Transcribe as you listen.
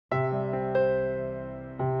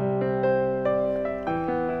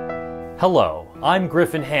Hello, I'm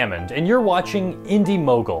Griffin Hammond, and you're watching Indy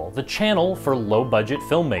Mogul, the channel for low-budget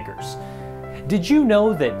filmmakers. Did you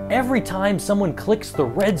know that every time someone clicks the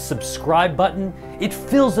red subscribe button, it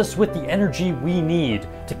fills us with the energy we need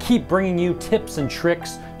to keep bringing you tips and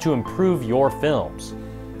tricks to improve your films?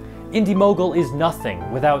 Indy Mogul is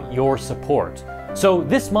nothing without your support. So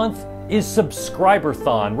this month is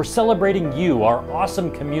Subscriberthon. We're celebrating you, our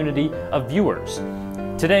awesome community of viewers.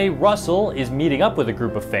 Today, Russell is meeting up with a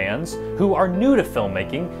group of fans who are new to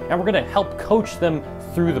filmmaking, and we're going to help coach them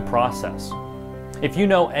through the process. If you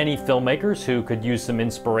know any filmmakers who could use some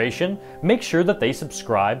inspiration, make sure that they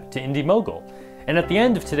subscribe to Indy Mogul. And at the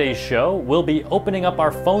end of today's show, we'll be opening up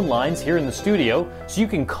our phone lines here in the studio so you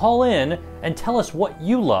can call in and tell us what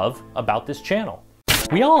you love about this channel.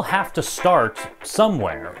 We all have to start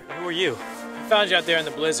somewhere. Who are you? I found you out there in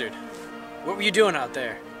the blizzard. What were you doing out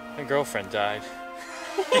there? My girlfriend died.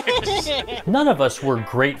 None of us were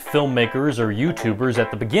great filmmakers or YouTubers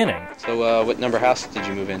at the beginning. So, what number house did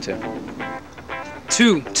you move into?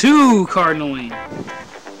 Two Cardinal Lane.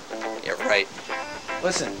 Yeah, right.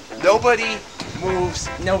 Listen, nobody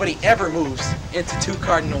ever moves into 2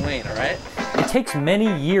 Cardinal Lane, alright? It takes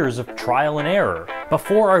many years of trial and error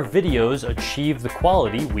before our videos achieve the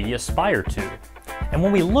quality we aspire to. And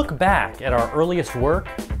when we look back at our earliest work,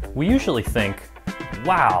 we usually think,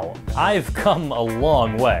 wow, I've come a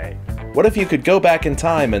long way. What if you could go back in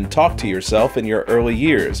time and talk to yourself in your early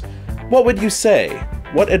years? What would you say?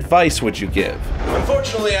 What advice would you give?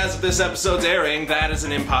 Unfortunately, as of this episode's airing, that is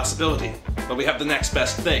an impossibility. But we have the next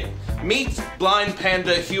best thing. Meet Blind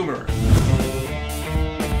Panda Humor.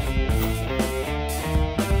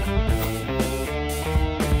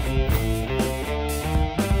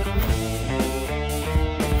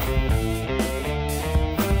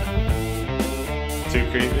 Too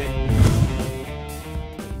creepy?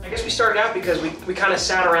 I guess we started out because we kind of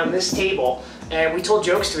sat around this table and we told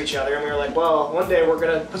jokes to each other, and we were like, well, one day we're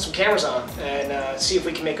going to put some cameras on and see if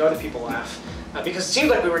we can make other people laugh. Because it seemed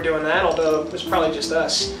like we were doing that, although it was probably just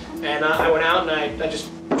us. And I went out and I just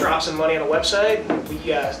dropped some money on a website. We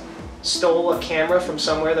stole a camera from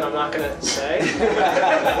somewhere that I'm not going to say.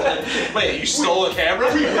 Wait, you stole a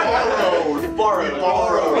camera? We borrowed.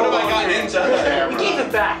 What have I gotten into? We gave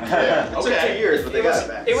it back. Yeah. It took 2 years, but they got it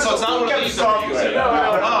back. So it's not one of these that we're using? No.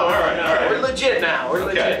 Oh, all right. We're legit now. We're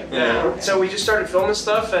legit now. So we just started filming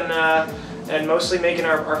stuff and mostly making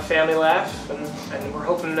our family laugh, and we're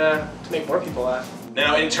hoping to make more people laugh.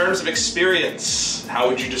 Now, in terms of experience, how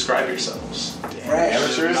would you describe yourselves?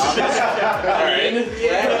 Amateurs? Alright.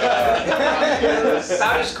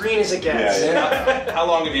 About as green as it gets. How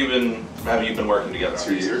long have you been working together?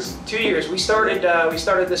 2 years. 2 years. We started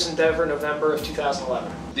this endeavor in November of 2011.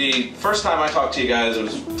 The first time I talked to you guys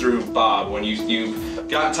was through Bob, when you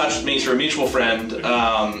got in touch with me through a mutual friend.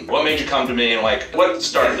 What made you come to me, and what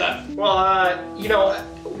started that? Well, you know,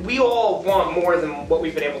 we all want more than what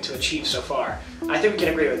we've been able to achieve so far. I think we can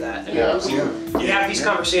agree with that. We have these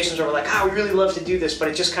conversations where we're like, we really love to do this, but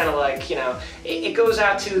it just kind of like, you know, it goes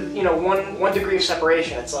out to, you know, one degree of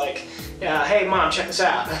separation. It's like, hey mom, check this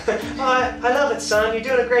out. I love it, son, you're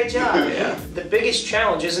doing a great job. The biggest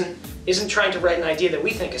challenge isn't trying to write an idea that we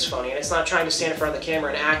think is funny, and it's not trying to stand in front of the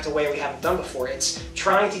camera and act a way we haven't done before. It's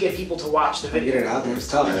trying to get people to watch the video. Get it out there, it's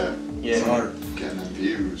tough. It's hard. Getting the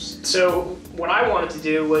views. So what I wanted to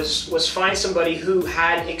do was find somebody who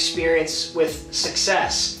had experience with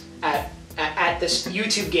success at this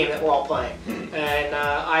YouTube game that we're all playing. And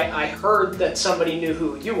I heard that somebody knew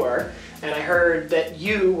who you were, and I heard that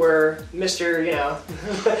you were Mr. You know.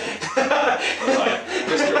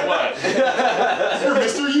 Mr. What? You're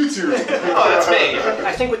Mr. YouTube. Oh, that's me.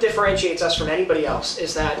 I think what differentiates us from anybody else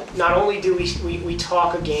is that not only do we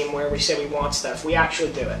talk a game where we say we want stuff, we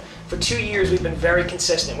actually do it. For 2 years, we've been very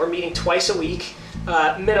consistent. We're meeting twice a week,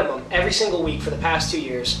 minimum, every single week for the past 2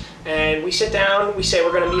 years. And we sit down, we say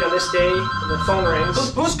we're going to meet on this day, the phone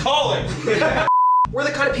rings. Who's calling? We're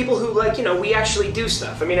the kind of people who, like, you know, we actually do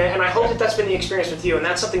stuff. I mean, and I hope that that's been the experience with you, and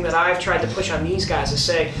that's something that I've tried to push on these guys, is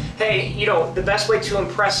say, hey, you know, the best way to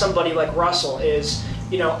impress somebody like Russell is,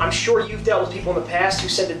 you know, I'm sure you've dealt with people in the past who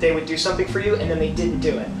said that they would do something for you and then they didn't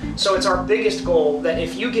do it. So it's our biggest goal that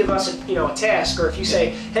if you give us a task, or if you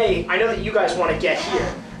say, hey, I know that you guys want to get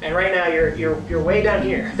here, and right now you're way down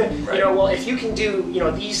here. Right. You know, well, if you can do, you know,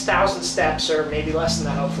 these 1,000 steps, or maybe less than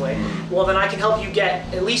that, hopefully, well, then I can help you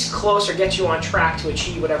get at least close, or get you on track to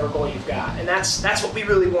achieve whatever goal you've got. And that's what we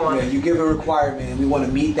really want. Yeah, you give a requirement, and we want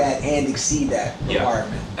to meet that and exceed that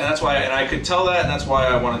requirement. And that's why, and I could tell that, and that's why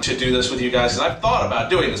I wanted to do this with you guys, because I've thought about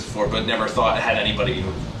doing this before, but never thought I had anybody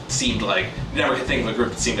seemed like, you never could think of a group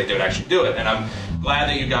that seemed like they would actually do it. And I'm glad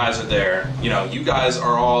that you guys are there. You know, you guys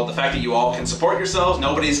are all, the fact that you all can support yourselves,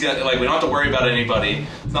 nobody's gonna, like, we don't have to worry about anybody.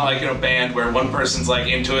 It's not like in a band where one person's like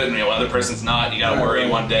into it and the other person's not. You gotta worry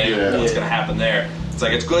one day what's gonna happen there. It's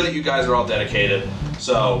like, it's good that you guys are all dedicated.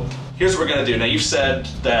 So here's what we're gonna do. Now, you've said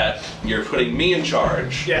that you're putting me in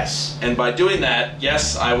charge. Yes. And by doing that,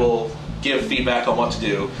 yes, I will give feedback on what to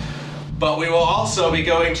do. But we will also be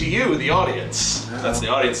going to you, the audience. That's the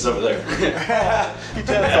audience over there.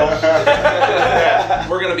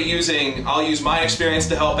 We're going to be using, I'll use my experience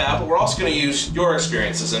to help out, but we're also going to use your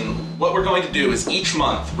experiences. And what we're going to do is each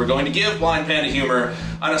month, we're going to give Blind Panda Humor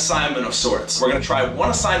an assignment of sorts. We're going to try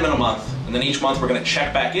one assignment a month, and then each month we're going to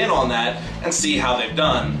check back in on that and see how they've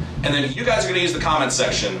done. And then you guys are going to use the comments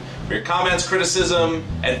section for your comments, criticism,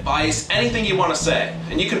 advice, anything you want to say.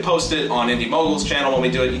 And you can post it on Indy Mogul's channel when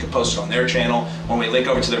we do it. You can post it on their channel when we link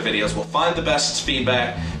over to their videos. We'll find the best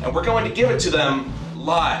feedback, and we're going to give it to them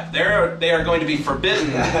live. They are going to be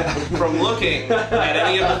forbidden from looking at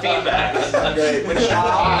any of the feedback. Which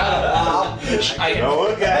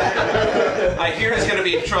I hear is going to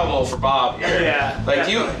be trouble for Bob here. Yeah. Like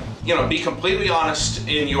you know, be completely honest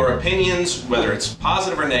in your opinions, whether it's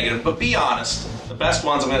positive or negative, but be honest. The best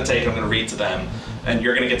ones I'm going to take, I'm going to read to them, and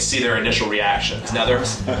you're going to get to see their initial reactions. Now,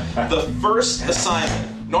 there's the first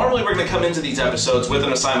assignment. Normally, we're going to come into these episodes with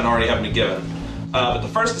an assignment already having been given. But the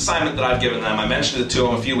first assignment that I've given them, I mentioned it to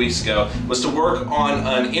them a few weeks ago, was to work on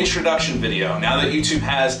an introduction video. Now that YouTube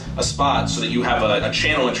has a spot so that you have a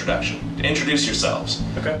channel introduction, to introduce yourselves.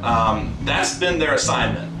 Okay. That's been their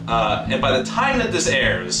assignment. And by the time that this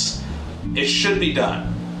airs, it should be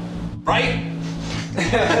done. Right? Super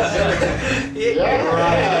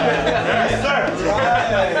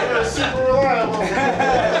reliable.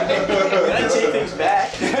 Can I take things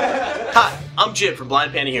back? Hi, I'm Jim from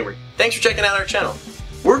Blind Panda Humor. Thanks for checking out our channel.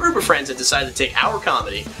 We're a group of friends that decided to take our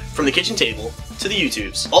comedy from the kitchen table to the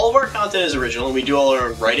YouTubes. All of our content is original, and we do all our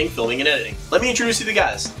own writing, filming, and editing. Let me introduce you to the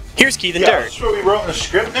guys. Here's Keith and Derek. That's what we wrote in the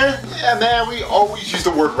script now? Yeah, man, we always use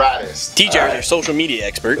the word raddest. TJ is our social media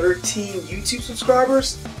expert. 13 YouTube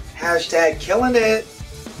subscribers. Hashtag killing it.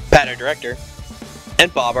 Pat, our director.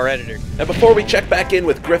 And Bob, our editor. Now before we check back in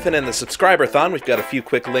with Griffin and the Subscriber-thon, we've got a few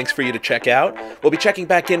quick links for you to check out. We'll be checking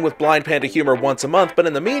back in with Blind Panda Humor once a month, but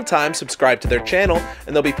in the meantime, subscribe to their channel,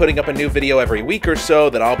 and they'll be putting up a new video every week or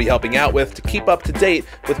so that I'll be helping out with to keep up to date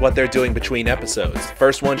with what they're doing between episodes. The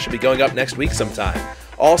first one should be going up next week sometime.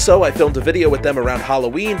 Also, I filmed a video with them around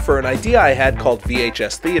Halloween for an idea I had called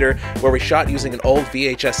VHS Theater, where we shot using an old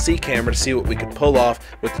VHS-C camera to see what we could pull off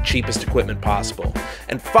with the cheapest equipment possible.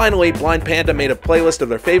 And finally, Blind Panda made a playlist of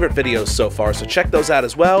their favorite videos so far, so check those out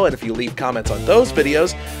as well, and if you leave comments on those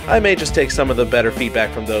videos, I may just take some of the better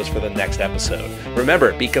feedback from those for the next episode.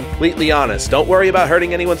 Remember, be completely honest. Don't worry about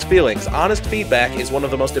hurting anyone's feelings. Honest feedback is one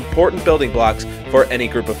of the most important building blocks for any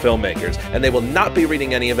group of filmmakers, and they will not be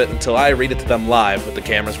reading any of it until I read it to them live with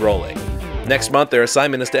the cameras rolling. Next month, their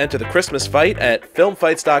assignment is to enter the Christmas fight at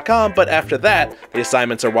filmfights.com, but after that, the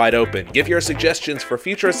assignments are wide open. Give your suggestions for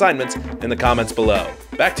future assignments in the comments below.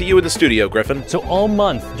 Back to you in the studio, Griffin. So all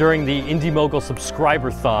month during the Indy Mogul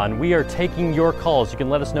Subscriber-thon, we are taking your calls. You can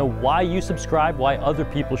let us know why you subscribe, why other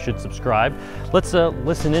people should subscribe. Let's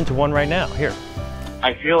listen into one right now. Here.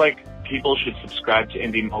 I feel like people should subscribe to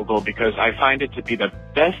Indy Mogul because I find it to be the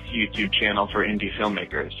best YouTube channel for indie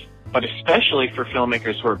filmmakers, but especially for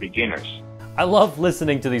filmmakers who are beginners. I love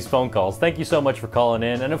listening to these phone calls. Thank you so much for calling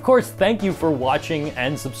in. And of course, thank you for watching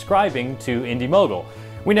and subscribing to Indy Mogul.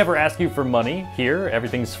 We never ask you for money here.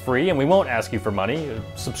 Everything's free, and we won't ask you for money.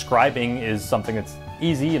 Subscribing is something that's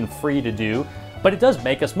easy and free to do, but it does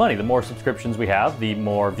make us money. The more subscriptions we have, the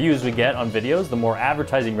more views we get on videos, the more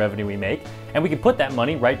advertising revenue we make, and we can put that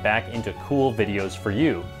money right back into cool videos for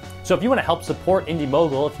you. So if you want to help support Indy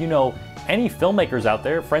Mogul, if you know any filmmakers out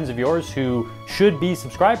there, friends of yours who should be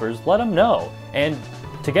subscribers, let them know. And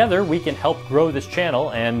together we can help grow this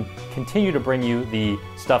channel and continue to bring you the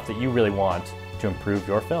stuff that you really want to improve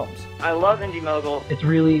your films. I love Indy Mogul. It's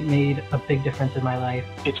really made a big difference in my life.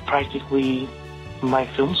 It's practically my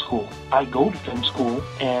film school. I go to film school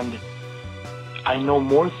and I know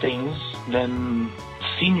more things than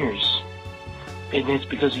seniors. And it's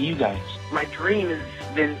because of you guys. My dream has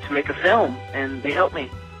been to make a film, and they helped me.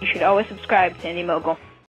 You should always subscribe to Indy Mogul.